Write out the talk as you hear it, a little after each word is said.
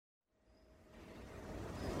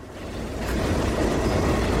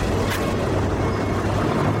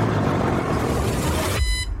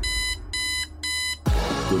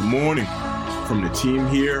morning from the team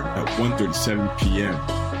here at 1:37 p.m.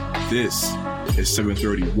 This is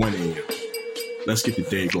 7:31 a.m. Let's get the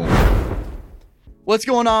day going. What's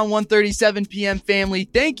going on, 1:37 p.m. family?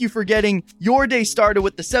 Thank you for getting your day started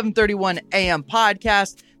with the 7:31 a.m.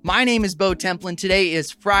 podcast. My name is Bo Templin. Today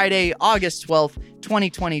is Friday, August 12th,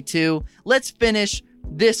 2022. Let's finish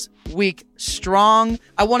this week strong.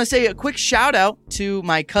 I want to say a quick shout out to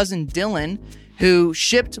my cousin Dylan, who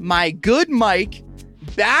shipped my good mic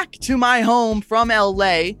back to my home from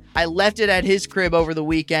LA. I left it at his crib over the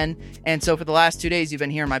weekend, and so for the last 2 days, you've been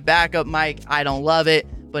hearing my backup mic. I don't love it,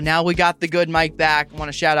 but now we got the good mic back. I want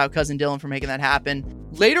to shout out cousin Dylan for making that happen.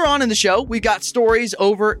 Later on in the show, we've got stories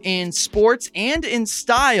over in sports and in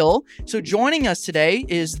style. So joining us today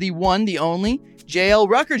is the one, the only, JL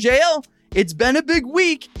Rucker. JL, it's been a big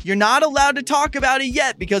week. You're not allowed to talk about it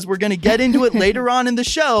yet because we're going to get into it later on in the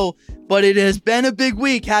show, but it has been a big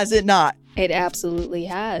week, has it not? It absolutely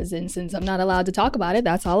has. And since I'm not allowed to talk about it,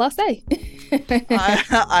 that's all I'll say.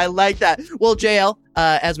 I like that. Well, JL,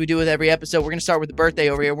 as we do with every episode, we're going to start with the birthday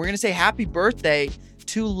over here. We're going to say happy birthday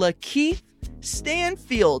to Lakeith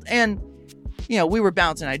Stanfield. And, you know, we were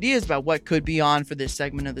bouncing ideas about what could be on for this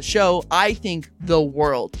segment of the show. I think the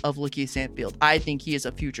world of Lakeith Stanfield. I think he is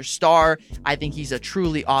a future star. I think he's a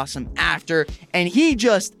truly awesome actor. And he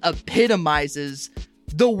just epitomizes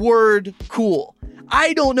the word cool.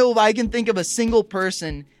 I don't know if I can think of a single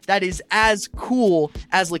person that is as cool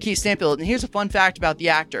as Lakeith Stanfield. And here's a fun fact about the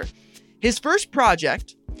actor. His first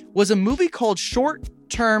project was a movie called Short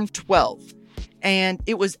Term 12. And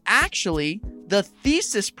it was actually the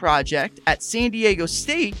thesis project at San Diego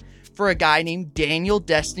State for a guy named Daniel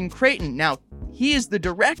Destin Creighton. Now, he is the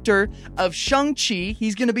director of Shang-Chi.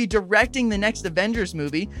 He's going to be directing the next Avengers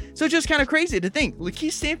movie. So it's just kind of crazy to think.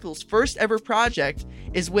 Lakeith Stanfield's first ever project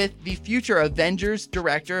is with the future Avengers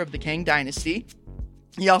director of the Kang Dynasty.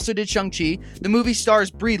 He also did Shang-Chi. The movie stars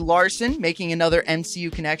Brie Larson, making another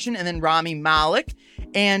MCU connection, and then Rami Malek.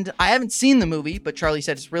 And I haven't seen the movie, but Charlie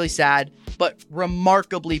said it's really sad, but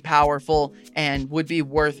remarkably powerful and would be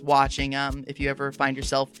worth watching if you ever find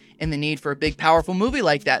yourself in the need for a big, powerful movie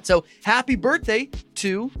like that. So happy birthday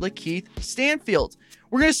to Lakeith Stanfield.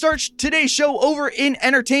 We're going to start today's show over in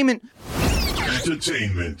entertainment.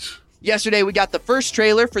 Yesterday, we got the first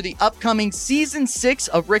trailer for the upcoming season 6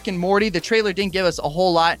 of Rick and Morty. The trailer didn't give us a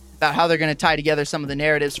whole lot about how they're going to tie together some of the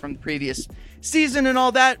narratives from the previous season and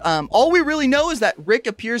all that. All we really know is that Rick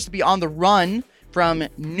appears to be on the run from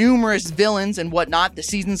numerous villains and whatnot. The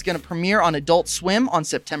season's going to premiere on Adult Swim on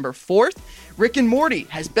September 4th. Rick and Morty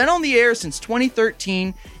has been on the air since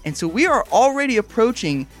 2013, and so we are already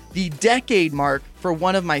approaching the decade mark for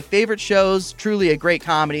one of my favorite shows. Truly a great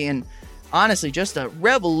comedy, and honestly, just a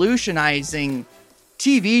revolutionizing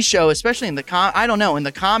TV show, especially in the in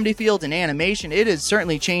the comedy field and animation. It has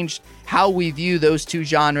certainly changed how we view those two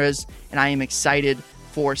genres, and I am excited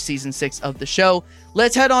for season 6 of the show.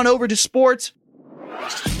 Let's head on over to sports.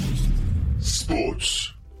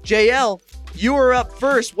 JL, you are up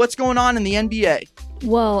first. What's going on in the NBA?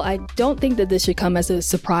 Well, I don't think that this should come as a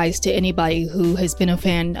surprise to anybody who has been a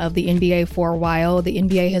fan of the NBA for a while. The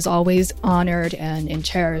NBA has always honored and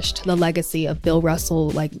cherished the legacy of Bill Russell,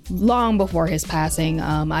 like long before his passing.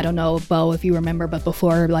 I don't know, Bo, if you remember, but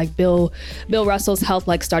before like Bill Russell's health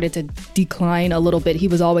started to decline a little bit, he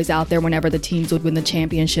was always out there whenever the teams would win the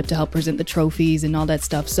championship to help present the trophies and all that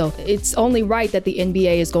stuff. So it's only right that the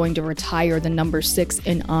NBA is going to retire the number 6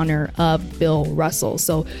 in honor of Bill Russell.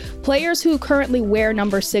 So players who currently wear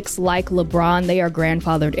number 6, like LeBron, they are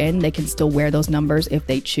grandfathered in. They can still wear those numbers if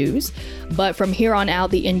they choose. But from here on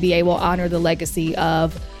out, the NBA will honor the legacy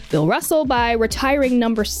of Bill Russell by retiring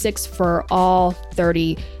number 6 for all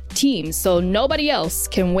 30 teams. So nobody else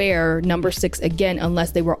can wear number 6 again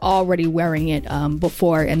unless they were already wearing it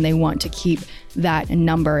before and they want to keep that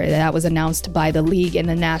number. That was announced by the league and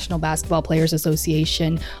the National Basketball Players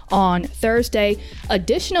Association on Thursday.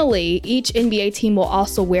 Additionally, each NBA team will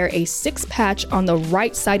also wear a 6 patch on the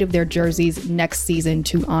right side of their jerseys next season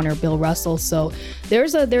to honor Bill Russell. So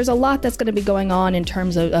there's a lot that's going to be going on in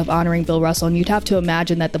terms of honoring Bill Russell, and you'd have to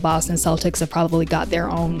imagine that the Boston Celtics have probably got their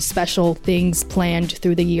own special things planned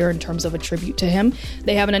through the year in terms of a tribute to him.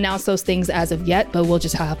 They haven't announced those things as of yet, but we'll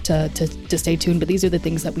just have to stay tuned. But these are the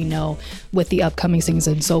things that we know with the upcoming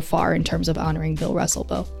season so far in terms of honoring Bill Russell,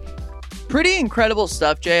 Bo. Pretty incredible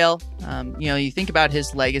stuff, JL. You think about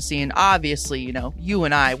his legacy, and obviously, you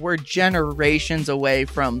and I, we're generations away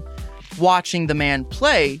from watching the man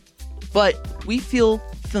play, but we feel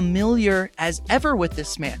familiar as ever with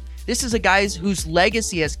this man. This is a guy whose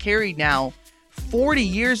legacy has carried now 40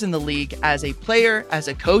 years in the league as a player, as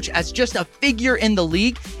a coach, as just a figure in the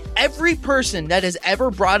league. every person that has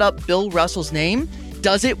ever brought up Bill Russell's name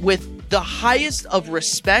does it with the highest of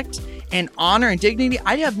respect and honor and dignity.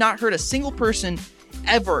 I have not heard a single person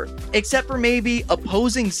ever, except for maybe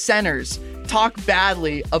opposing centers, talk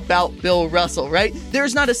badly about Bill Russell, right?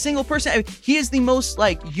 There's not a single person. I mean, he is the most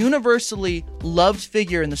like universally loved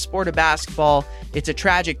figure in the sport of basketball. It's a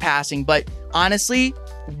tragic passing, but honestly,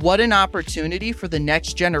 what an opportunity for the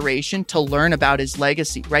next generation to learn about his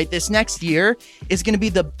legacy, right? This next year is going to be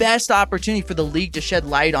the best opportunity for the league to shed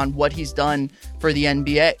light on what he's done for the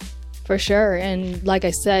NBA. For sure. And like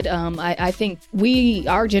I said, I think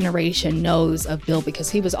our generation knows of Bill because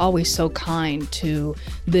he was always so kind to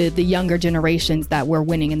the younger generations that were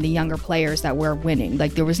winning and the younger players that were winning.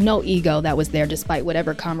 Like there was no ego that was there despite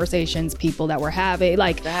whatever conversations people that were having,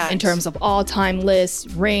 like in terms of all-time lists,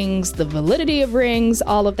 rings, the validity of rings,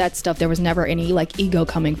 all of that stuff. There was never any like ego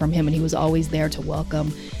coming from him, and he was always there to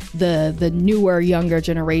welcome the newer, younger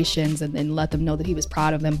generations and let them know that he was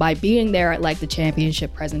proud of them by being there at like the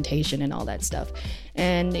championship presentation and all that stuff.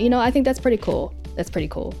 And, you know, I think that's pretty cool. That's pretty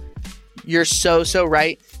cool. You're so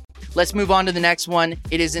right. Let's move on to the next one.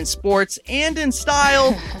 It is in sports and in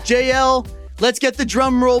style. JL, let's get the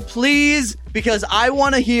drum roll, please, because I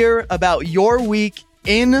want to hear about your week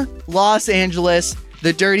in Los Angeles.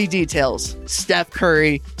 The dirty details. Steph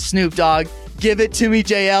Curry, Snoop Dogg. Give it to me,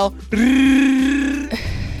 JL.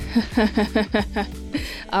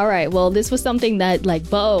 All right. Well, this was something that, like,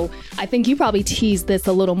 Bo, I think you probably teased this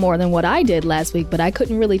a little more than what I did last week, but I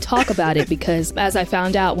couldn't really talk about it because as I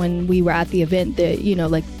found out when we were at the event that, you know,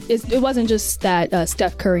 like, it wasn't just that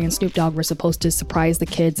Steph Curry and Snoop Dogg were supposed to surprise the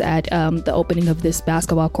kids at the opening of this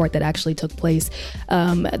basketball court that actually took place.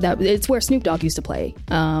 That it's where Snoop Dogg used to play.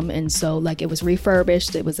 And so, like, it was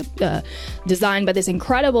refurbished. It was designed by this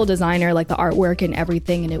incredible designer, like the artwork and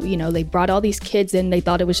everything. And, it, you know, they brought all these kids in. They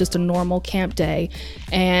thought it was just a normal camp day.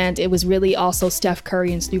 And it was really also Steph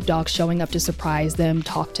Curry and Snoop Dogg showing up to surprise them,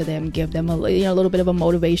 talk to them, give them a little bit of a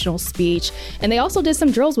motivational speech. And they also did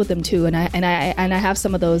some drills with them too. And I have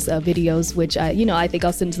some of those videos, which I think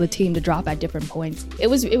I'll send to the team to drop at different points. It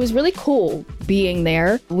was really cool being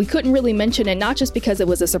there. We couldn't really mention it, not just because it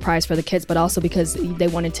was a surprise for the kids, but also because they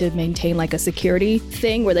wanted to maintain like a security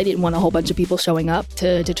thing where they didn't want a whole bunch of people showing up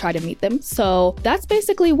to try to meet them. So that's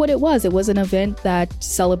basically what it was. It was an event that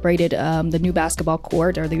celebrated the new basketball court,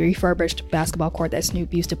 or the refurbished basketball court that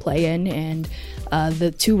Snoop used to play in, and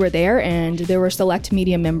the two were there, and there were select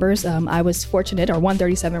media members. I was fortunate, or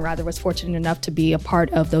 137 rather, was fortunate enough to be a part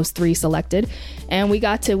of those three selected, and we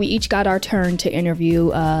each got our turn to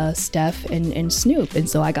interview Steph and Snoop, and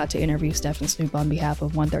so I got to interview Steph and Snoop on behalf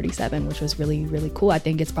of 137, which was really, really cool. I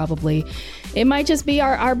think it might just be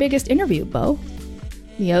our biggest interview, Bo.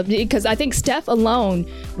 You know, because I think Steph alone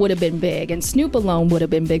would have been big and Snoop alone would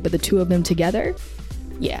have been big, but the two of them together,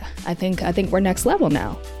 yeah, I think we're next level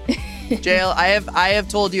now. JL, I have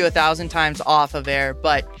told you 1,000 times off of air,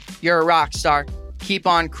 but you're a rock star. Keep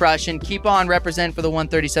on crushing. Keep on representing for the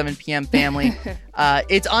 1:37 p.m. family.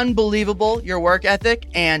 It's unbelievable, your work ethic,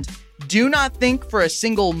 and do not think for a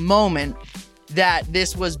single moment that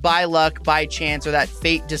this was by luck, by chance, or that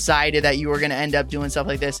fate decided that you were going to end up doing stuff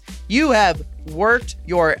like this. You have worked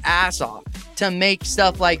your ass off to make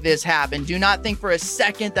stuff like this happen. Do not think for a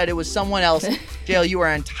second that it was someone else. JL, you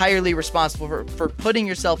are entirely responsible for putting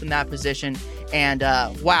yourself in that position. And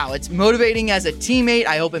wow, it's motivating as a teammate.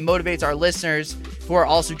 I hope it motivates our listeners who are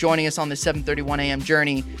also joining us on the 7:31 a.m.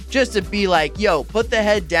 journey, just to be like, yo, put the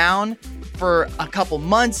head down for a couple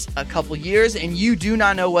months, a couple years, and you do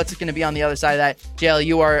not know what's going to be on the other side of that. JL,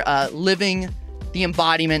 you are living the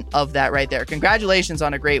embodiment of that right there. Congratulations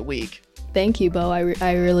on a great week. Thank you, Bo. I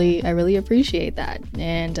really appreciate that.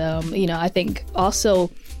 And, I think also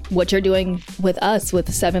what you're doing with us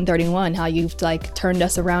with 731, how you've like turned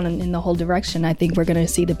us around in the whole direction. I think we're going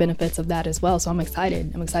to see the benefits of that as well. So I'm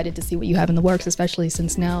excited. I'm excited to see what you have in the works, especially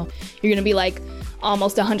since now you're going to be like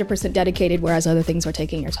almost 100% dedicated, whereas other things are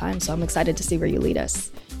taking your time. So I'm excited to see where you lead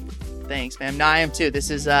us. Thanks, man. No, I am too. This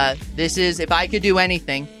is if I could do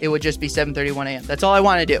anything, it would just be 7:31 a.m. That's all I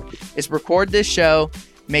want to do is record this show,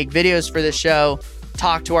 make videos for this show,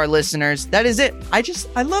 talk to our listeners. That is it.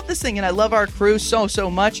 I love this thing, and I love our crew so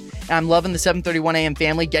much. And I'm loving the 7:31 a.m.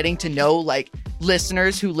 family, getting to know like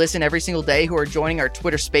listeners who listen every single day, who are joining our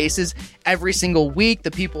Twitter spaces every single week.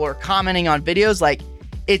 The people who are commenting on videos, like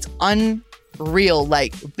it's unreal,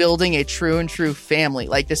 like building a true family.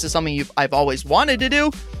 Like this is something I've always wanted to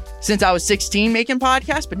do since I was 16 making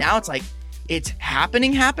podcasts, but now it's like it's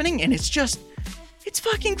happening, and it's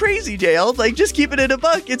fucking crazy, JL. Like, just keep it in a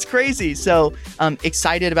buck. It's crazy. So I'm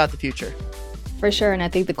excited about the future. For sure. And I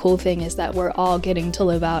think the cool thing is that we're all getting to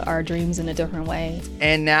live out our dreams in a different way.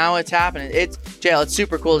 And now it's happening. It's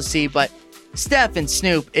super cool to see, but Steph and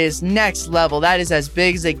Snoop is next level. That is as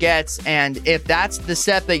big as it gets. And if that's the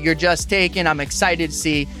step that you're just taking, I'm excited to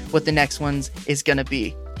see what the next one's is going to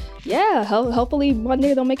be. Yeah, hopefully one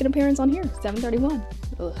day they'll make an appearance on here, 731.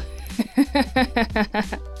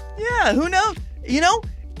 Yeah, who knows? You know,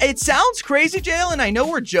 it sounds crazy, JL, and I know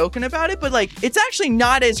we're joking about it, but like, it's actually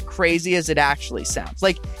not as crazy as it actually sounds.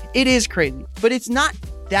 Like, it is crazy, but it's not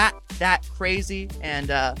that crazy. And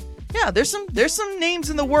yeah, there's some names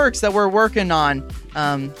in the works that we're working on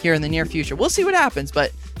here in the near future. We'll see what happens,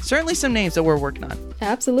 but certainly some names that we're working on.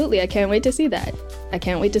 Absolutely, I can't wait to see that. I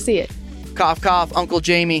can't wait to see it. Cough, cough, Uncle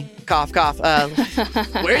Jamie. Cough, cough.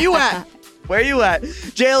 Where you at? Where you at?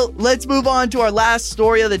 Jail, let's move on to our last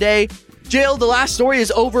story of the day. Jail, the last story is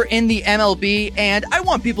over in the MLB, and I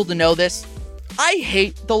want people to know this. I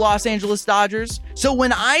hate the Los Angeles Dodgers. So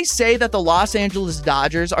when I say that the Los Angeles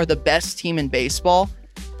Dodgers are the best team in baseball,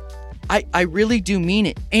 I really do mean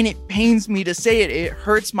it. And it pains me to say it. It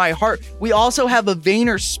hurts my heart. We also have a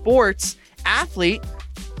Vayner Sports athlete,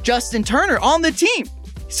 Justin Turner, on the team.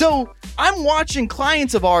 So I'm watching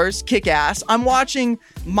clients of ours kick ass. I'm watching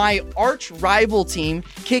my arch rival team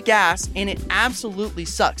kick ass, and it absolutely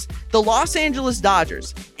sucks. The Los Angeles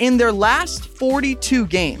Dodgers, in their last 42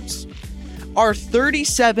 games, are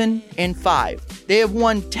 37-5. They have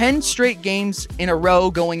won 10 straight games in a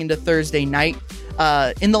row going into Thursday night.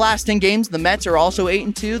 In the last 10 games, the Mets are also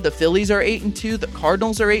 8-2. The Phillies are 8-2. The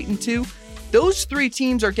Cardinals are 8-2. Those three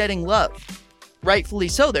teams are getting love. Rightfully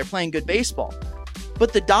so. They're playing good baseball.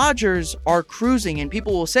 But the Dodgers are cruising, and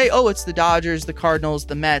people will say, oh, it's the Dodgers, the Cardinals,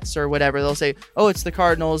 the Mets, or whatever. They'll say, oh, it's the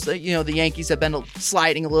Cardinals. You know, the Yankees have been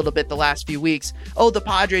sliding a little bit the last few weeks. Oh, the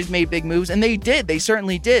Padres made big moves, and they did. They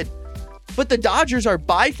certainly did. But the Dodgers are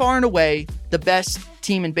by far and away the best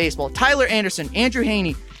team in baseball. Tyler Anderson, Andrew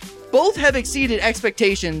Heaney, both have exceeded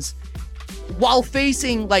expectations while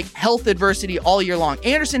facing like health adversity all year long.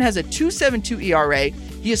 Anderson has a 2.72 ERA.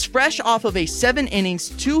 He is fresh off of a 7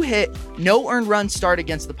 innings, 2-hit, no earned run start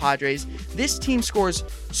against the Padres. This team scores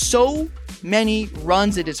so many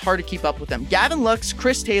runs, it is hard to keep up with them. Gavin Lux,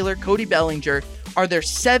 Chris Taylor, Cody Bellinger are their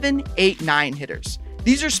 7, 8, 9 hitters.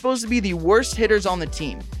 These are supposed to be the worst hitters on the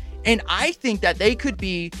team. And I think that they could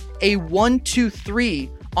be a 1-2-3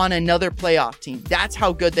 on another playoff team. That's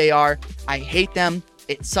how good they are. I hate them.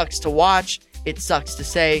 It sucks to watch. It sucks to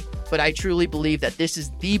say, but I truly believe that this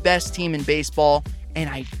is the best team in baseball, and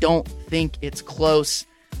I don't think it's close.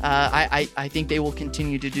 I think they will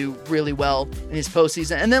continue to do really well in this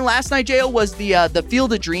postseason. And then last night, JL, was the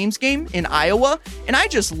Field of Dreams game in Iowa, and I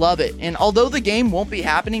just love it. And although the game won't be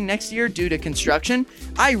happening next year due to construction,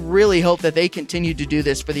 I really hope that they continue to do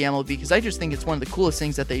this for the MLB, because I just think it's one of the coolest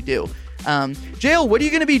things that they do. JL, what are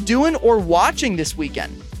you going to be doing or watching this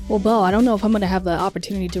weekend? Well, Bo, I don't know if I'm going to have the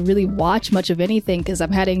opportunity to really watch much of anything, because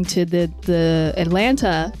I'm heading to the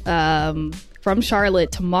Atlanta from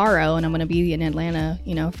Charlotte tomorrow, and I'm going to be in Atlanta,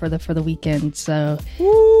 you know, for the weekend. So,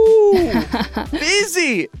 Ooh,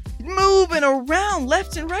 busy, moving around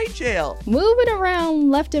left and right, JL. Moving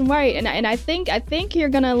around left and right, and I think you're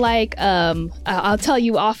gonna like. I'll tell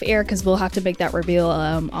you off air, because we'll have to make that reveal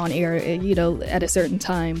on air, you know, at a certain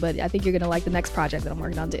time. But I think you're gonna like the next project that I'm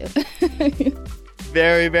working on too.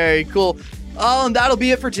 Very, very cool. Oh, and that'll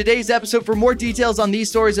be it for today's episode. For more details on these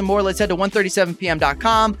stories and more, let's head to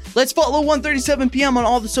 137pm.com. Let's follow 137pm on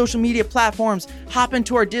all the social media platforms. Hop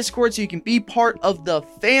into our Discord so you can be part of the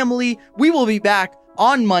family. We will be back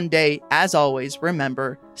on Monday. As always,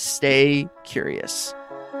 remember, stay curious.